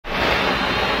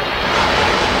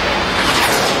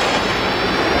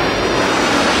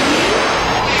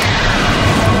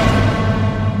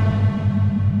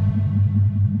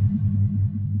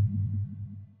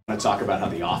of talk about how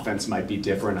the offense might be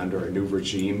different under a new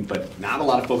regime, but not a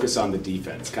lot of focus on the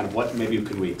defense. Kind of what maybe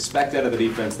can we expect out of the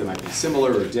defense that might be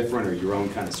similar or different, or your own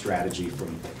kind of strategy from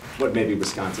what maybe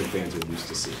Wisconsin fans are used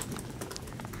to seeing?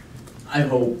 I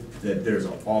hope that there's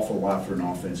an awful lot for an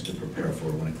offense to prepare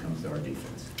for when it comes to our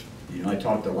defense. You know, I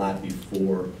talked a lot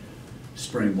before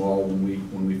spring ball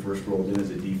when we first rolled in as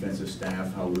a defensive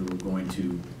staff, how we were going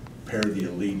to pair the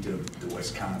elite of the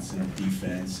Wisconsin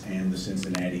defense and the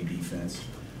Cincinnati defense.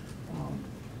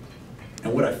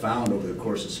 And what I found over the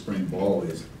course of spring ball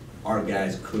is our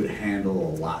guys could handle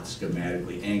a lot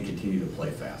schematically and continue to play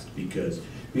fast, because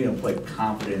being able to play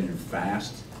confident and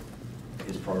fast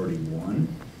is priority one.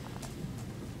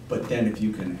 But then if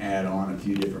you can add on a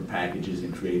few different packages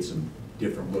and create some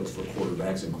different looks for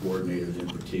quarterbacks and coordinators in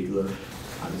particular,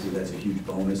 obviously that's a huge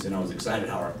bonus, and I was excited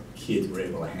how our kids were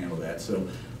able to handle that. So,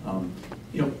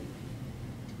 you know,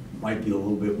 might be a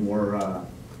little bit more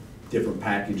different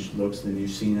package looks than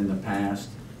you've seen in the past,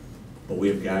 but we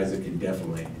have guys that can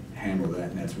definitely handle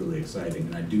that, and that's really exciting.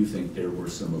 And I do think there were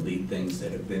some elite things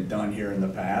that have been done here in the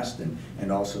past,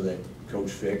 and also that Coach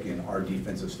Fick and our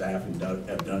defensive staff have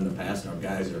done in the past, and our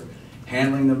guys are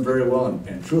handling them very well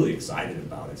and truly excited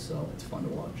about it, so it's fun to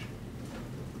watch.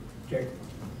 Jake?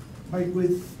 Mike,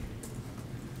 with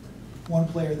one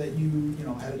player that you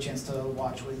had a chance to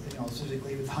watch with,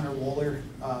 specifically with Hunter Wohler,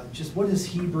 just what does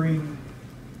he bring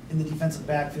in the defensive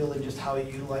backfield, and just how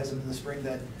you utilize him in the spring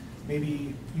that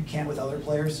maybe you can't with other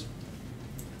players?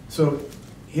 So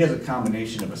he has a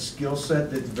combination of a skill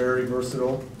set that's very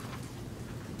versatile,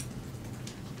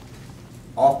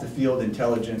 off the field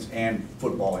intelligence and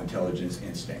football intelligence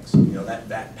instincts,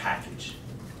 that package.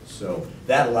 So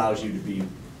that allows you to be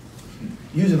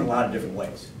used in a lot of different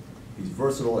ways. He's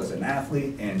versatile as an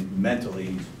athlete, and mentally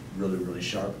he's really, really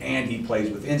sharp, and he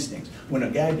plays with instincts. When a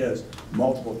guy does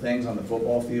multiple things on the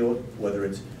football field, whether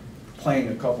it's playing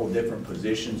a couple of different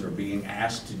positions or being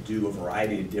asked to do a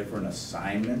variety of different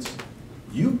assignments,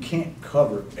 you can't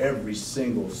cover every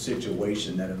single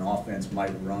situation that an offense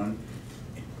might run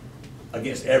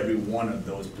against every one of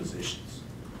those positions.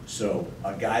 So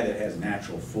a guy that has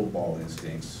natural football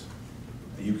instincts,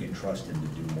 you can trust him to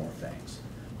do more things.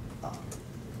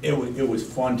 It was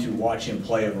fun to watch him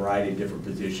play a variety of different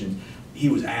positions. He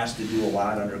was asked to do a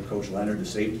lot under Coach Leonard. The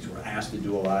safeties were asked to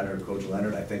do a lot under Coach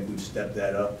Leonard. I think we've stepped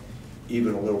that up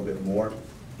even a little bit more.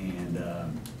 And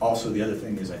also the other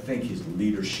thing is, I think his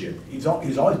leadership, he's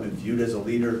always been viewed as a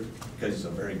leader because he's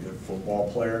a very good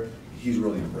football player. He's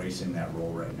really embracing that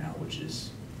role right now, which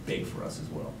is big for us as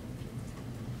well.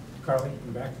 Carly,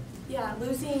 in the back. Yeah,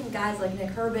 losing guys like Nick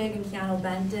Herbig and Keanu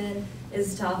Benton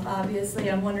is tough,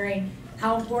 obviously. I'm wondering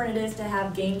how important it is to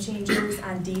have game changers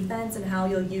on defense, and how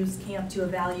you'll use camp to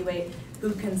evaluate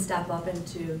who can step up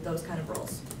into those kind of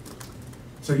roles.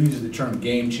 So you use the term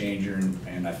game changer,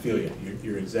 and I feel you.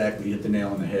 You're exactly, hit the nail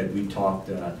on the head. We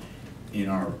talked in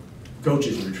our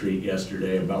coaches retreat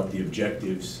yesterday about the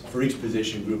objectives for each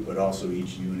position group, but also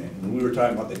each unit. And when we were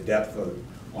talking about the depth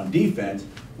on defense,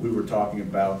 we were talking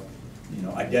about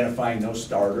identifying those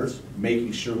starters,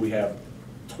 making sure we have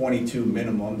 22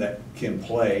 minimum that can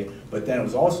play, but then it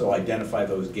was also identify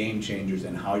those game changers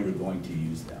and how you're going to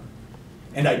use them.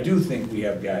 And I do think we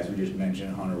have guys, we just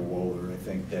mentioned Hunter Wohler. I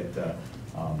think that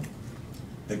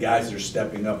the guys that are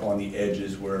stepping up on the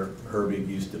edges where Herbig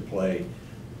used to play,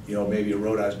 maybe a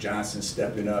Rodas Johnson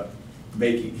stepping up,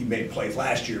 he made plays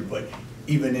last year, but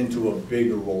even into a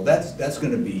bigger role, that's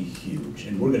going to be huge.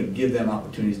 And we're going to give them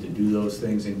opportunities to do those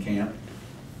things in camp.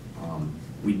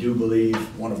 We do believe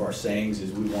one of our sayings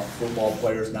is we want football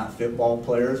players, not football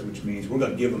players, which means we're going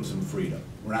to give them some freedom.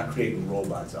 We're not creating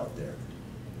robots out there.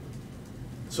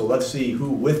 So let's see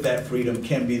who, with that freedom,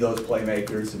 can be those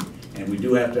playmakers, and we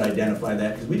do have to identify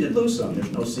that, because we did lose some.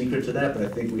 There's no secret to that, but I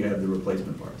think we have the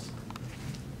replacement parts.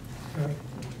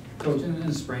 Coach, in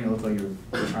the spring, it looked like you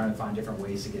were trying to find different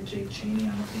ways to get Jake Chaney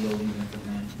on the field, even if it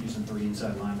meant using 3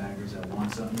 inside linebackers at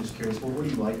once. So I'm just curious, what do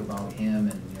you like about him,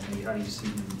 and maybe how do you see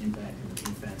him impacting the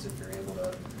defense if you're able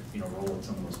to, roll with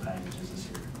some of those packages this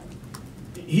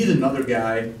year? He's another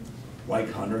guy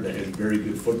like Hunter that has very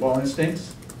good football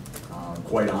instincts.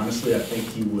 Quite honestly, I think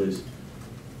he was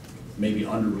maybe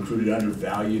under-recruited,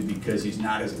 undervalued, because he's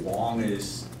not as long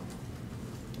as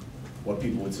what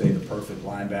people would say the perfect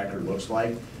linebacker looks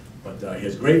like. But he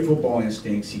has great football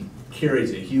instincts. He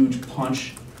carries a huge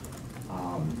punch.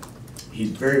 He's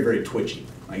very, very twitchy.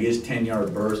 Like his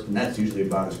 10-yard burst, and that's usually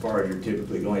about as far as you're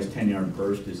typically going. His 10-yard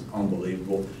burst is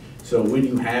unbelievable. So when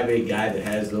you have a guy that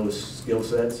has those skill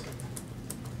sets,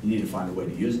 you need to find a way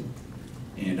to use them.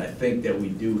 And I think that we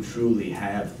do truly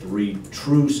have 3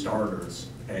 true starters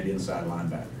at inside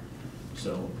linebacker.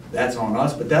 So that's on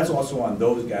us, but that's also on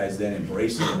those guys then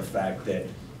embracing the fact that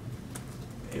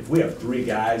if we have 3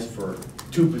 guys for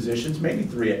 2 positions, maybe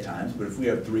 3 at times, but if we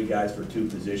have 3 guys for 2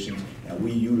 positions and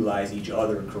we utilize each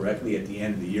other correctly at the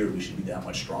end of the year, we should be that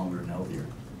much stronger and healthier.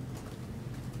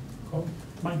 Cool.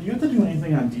 Mike, do you have to do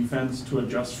anything on defense to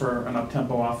adjust for an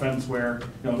up-tempo offense where,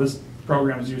 this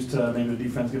program is used to maybe the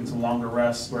defense getting some longer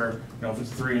rests where, if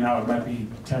it's 3 and out, it might be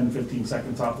 10, 15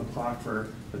 seconds off the clock for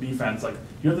the defense. Like, do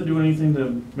you have to do anything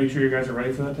to make sure you guys are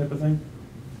ready for that type of thing?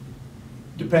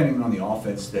 Depending on the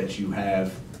offense that you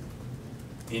have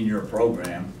in your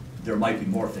program, there might be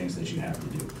more things that you have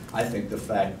to do. I think the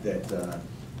fact that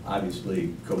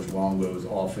obviously Coach Longo's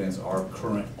offense, our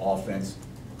current offense,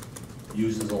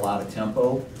 uses a lot of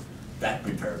tempo, that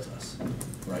prepares us,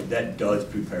 right? That does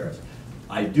prepare us.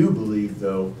 I do believe,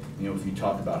 though, if you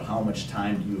talk about how much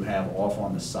time do you have off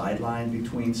on the sideline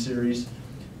between series,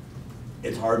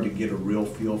 it's hard to get a real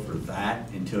feel for that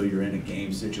until you're in a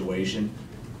game situation.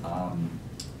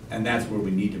 And that's where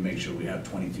we need to make sure we have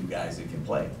 22 guys that can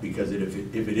play. Because if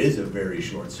it is a very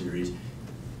short series,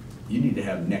 you need to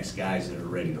have next guys that are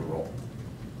ready to roll.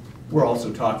 We're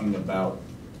also talking about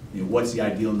what's the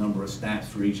ideal number of snaps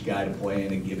for each guy to play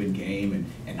in a given game,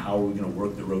 and how are we going to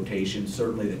work the rotation.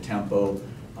 Certainly the tempo,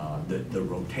 the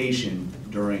rotation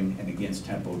during and against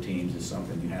tempo teams is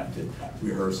something you have to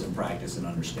rehearse and practice and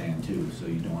understand too, so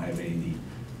you don't have any of the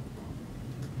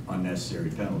unnecessary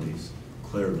penalties,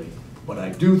 clearly. But I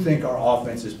do think our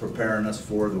offense is preparing us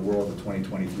for the world of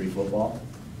 2023 football,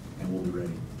 and we'll be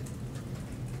ready.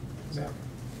 Zach?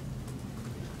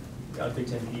 Big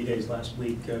Ten Media Days last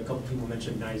week, a couple people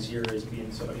mentioned Nizier as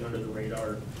being somebody under the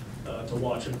radar to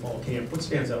watch in fall camp. What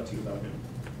stands out to you about him?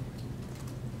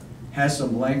 Has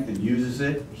some length and uses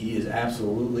it. He is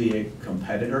absolutely a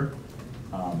competitor.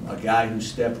 A guy who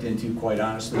stepped into, quite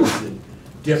honestly, a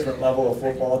different level of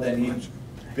football than he's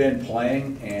been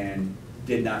playing, and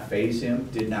did not faze him,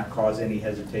 did not cause any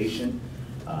hesitation.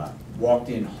 Walked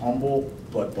in humble,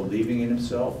 but believing in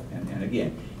himself. And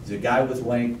again, he's a guy with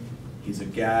length. He's a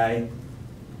guy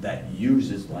that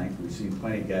uses length. We've seen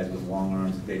plenty of guys with long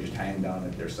arms that they just hang down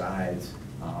at their sides.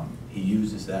 He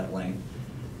uses that length.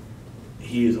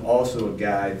 He is also a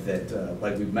guy that,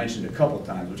 like we've mentioned a couple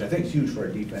times, which I think is huge for our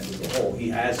defense as a whole, he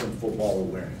has some football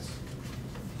awareness.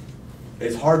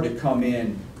 It's hard to come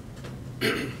in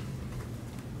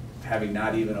having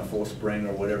not even a full spring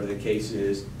or whatever the case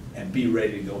is, and be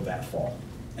ready to go that fall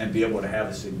and be able to have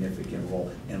a significant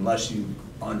role unless you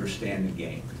understand the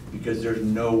game, because there's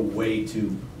no way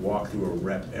to walk through a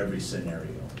rep every scenario,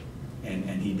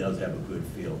 and he does have a good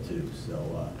feel too.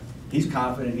 So he's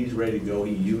confident, he's ready to go,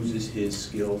 he uses his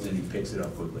skills, and he picks it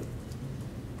up quickly.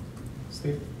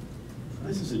 Steve?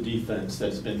 This is a defense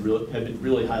that's been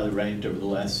really highly ranked over the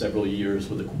last several years,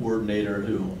 with a coordinator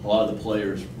who a lot of the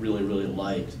players really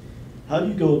liked. How'd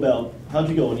you go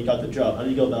when you got the job? How do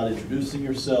you go about introducing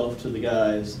yourself to the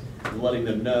guys and letting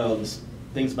them know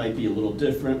things might be a little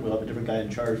different, we'll have a different guy in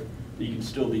charge, but you can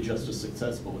still be just as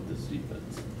successful with this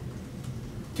defense?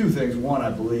 Two things. One, I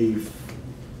believe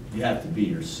you have to be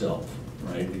yourself,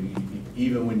 right?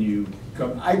 Even when you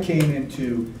come, I came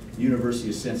into University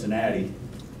of Cincinnati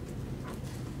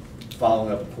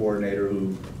following up a coordinator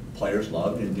who players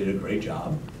loved and did a great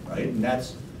job, right? And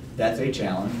that's a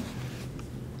challenge.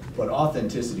 But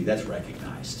authenticity, that's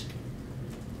recognized.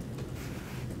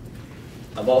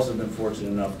 I've also been fortunate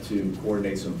enough to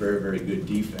coordinate some very good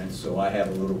defense, so I have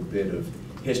a little bit of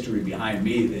history behind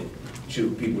me that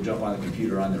people jump on the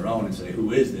computer on their own and say,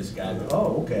 who is this guy?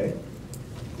 Oh, okay.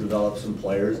 Develop some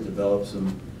players, develop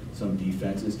some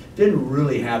defenses. Didn't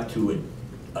really have to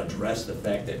address the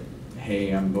fact that,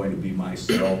 hey, I'm going to be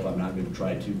myself. I'm not going to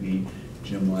try to be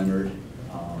Jim Leonard.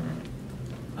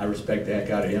 I respect the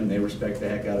heck out of him, they respect the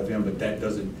heck out of him, but that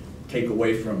doesn't take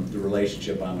away from the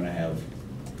relationship I'm going to have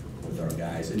with our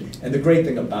guys. And the great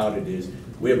thing about it is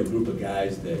we have a group of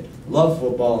guys that love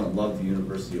football and love the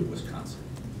University of Wisconsin.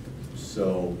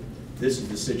 So this is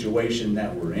the situation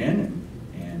that we're in,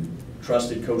 and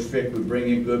trusted Coach Fick would bring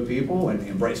in good people and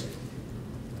embrace it.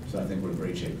 So I think we're in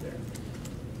great shape there.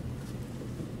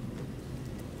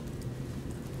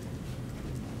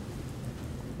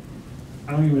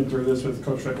 I know you went through this with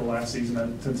Coach Fickle last season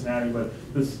at Cincinnati, but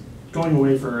this going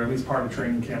away for at least part of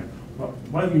training camp,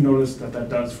 what have you noticed that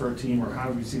does for a team, or how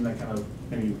have you seen that kind of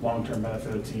any long-term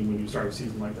benefit a team when you start a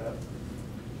season like that?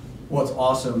 Well, it's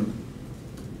awesome.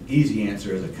 Easy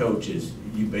answer as a coach is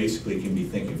you basically can be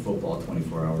thinking football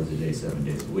 24 hours a day, 7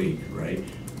 days a week, right?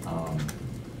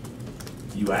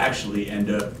 you actually end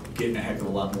up getting a heck of a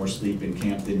lot more sleep in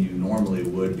camp than you normally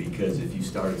would, because if you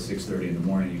start at 6:30 in the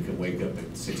morning, you can wake up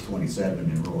at 6:27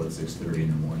 and roll at 6:30 in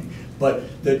the morning.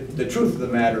 But the truth of the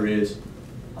matter is,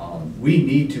 we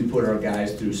need to put our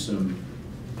guys through some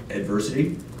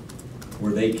adversity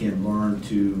where they can learn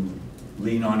to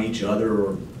lean on each other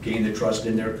or gain the trust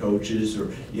in their coaches,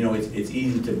 or, you know, it's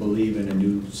easy to believe in a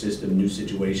new system, new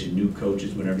situation, new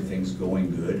coaches when everything's going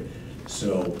good.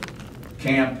 So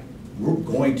camp, we're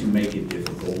going to make it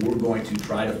difficult. We're going to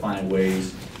try to find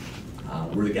ways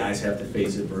where the guys have to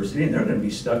face adversity, and they're going to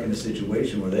be stuck in a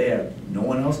situation where they have no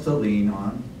one else to lean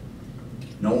on,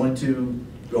 no one to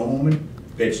go home and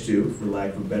bitch to, for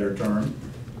lack of a better term.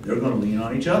 They're going to lean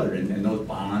on each other, and those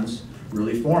bonds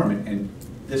really form. And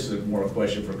this is more a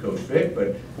question for Coach Vick,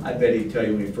 but I bet he'd tell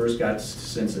you when he first got to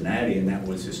Cincinnati, and that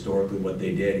was historically what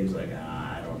they did, he was like,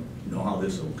 I don't know how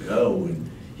this will go. And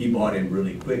he bought in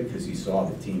really quick because he saw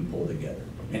the team pull together.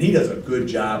 And he does a good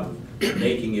job of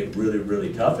making it really,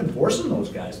 really tough and forcing those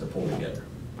guys to pull together.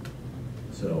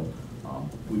 So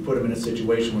we put them in a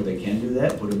situation where they can do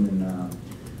that, put them in,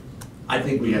 I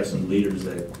think we have some leaders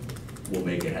that will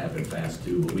make it happen fast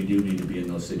too, but we do need to be in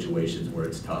those situations where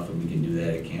it's tough, and we can do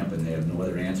that at camp, and they have no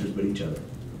other answers but each other.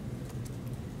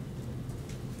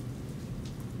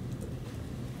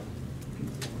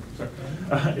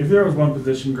 If there was one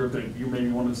position group that you maybe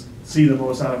want to see the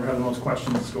most out of, or have the most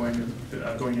questions going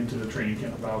into the training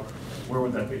camp about, where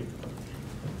would that be?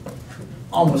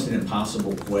 Almost an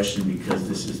impossible question, because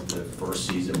this is the first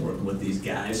season working with these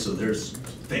guys, so there's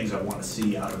things I want to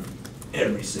see out of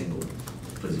every single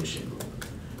position group.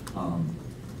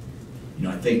 You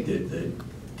know, I think that the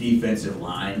defensive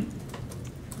line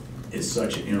is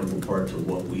such an integral part to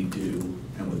what we do,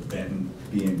 and with Benton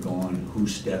being gone, who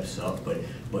steps up,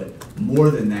 but more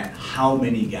than that, how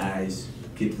many guys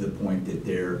get to the point that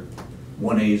they're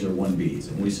 1As or 1Bs.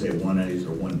 And we say 1As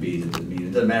or 1Bs,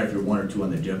 it doesn't matter if you're 1 or 2 on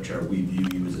the depth chart, we view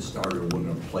you as a starter, we're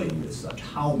gonna play you as such.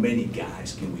 How many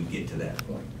guys can we get to that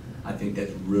point? I think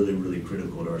that's really, really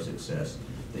critical to our success,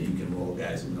 that you can roll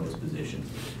guys in those positions.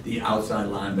 The outside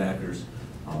linebackers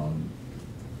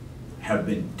have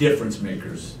been difference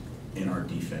makers in our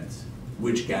defense.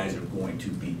 Which guys are going to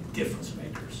be difference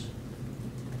makers?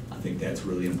 I think that's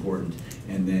really important.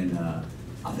 And then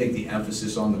I think the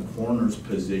emphasis on the corners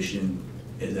position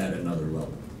is at another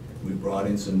level. We brought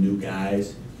in some new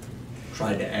guys,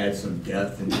 tried to add some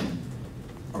depth, and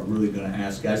are really going to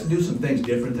ask guys to do some things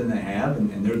different than they have,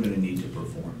 and they're going to need to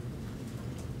perform.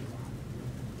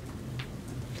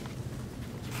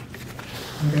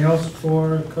 Anything else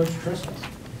for Coach Tressel?